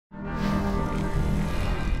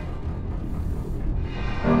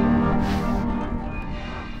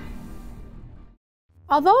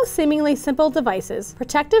Although seemingly simple devices,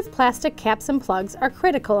 protective plastic caps and plugs are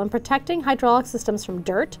critical in protecting hydraulic systems from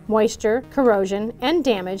dirt, moisture, corrosion, and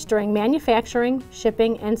damage during manufacturing,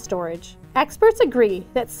 shipping, and storage. Experts agree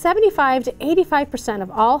that 75 to 85%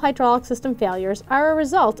 of all hydraulic system failures are a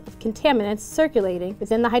result of contaminants circulating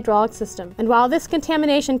within the hydraulic system. And while this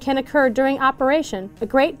contamination can occur during operation, a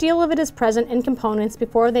great deal of it is present in components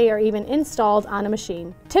before they are even installed on a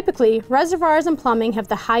machine. Typically, reservoirs and plumbing have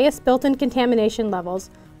the highest built-in contamination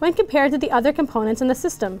levels when compared to the other components in the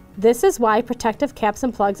system. This is why protective caps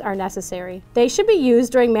and plugs are necessary. They should be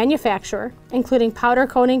used during manufacture, including powder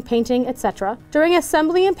coating, painting, etc., during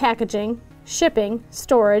assembly and packaging, shipping,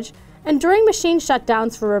 storage, and during machine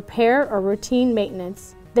shutdowns for repair or routine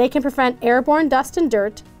maintenance. They can prevent airborne dust and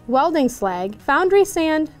dirt, welding slag, foundry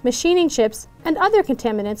sand, machining chips, and other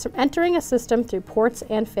contaminants from entering a system through ports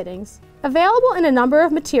and fittings. Available in a number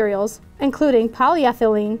of materials, including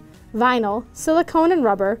polyethylene, vinyl, silicone, and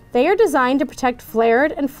rubber, they are designed to protect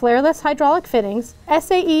flared and flareless hydraulic fittings,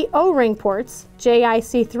 SAE O-ring ports,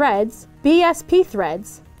 JIC threads, BSP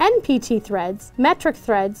threads, NPT threads, metric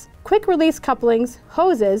threads, quick-release couplings,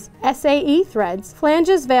 hoses, SAE threads,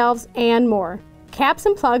 flanges, valves, and more. Caps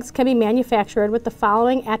and plugs can be manufactured with the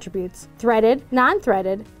following attributes: threaded,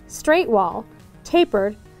 non-threaded, straight wall,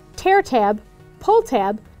 tapered, tear tab, pull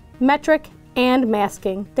tab, metric, and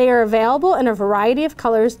masking. They are available in a variety of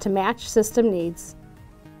colors to match system needs.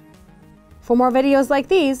 For more videos like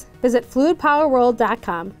these, visit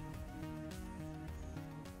fluidpowerworld.com.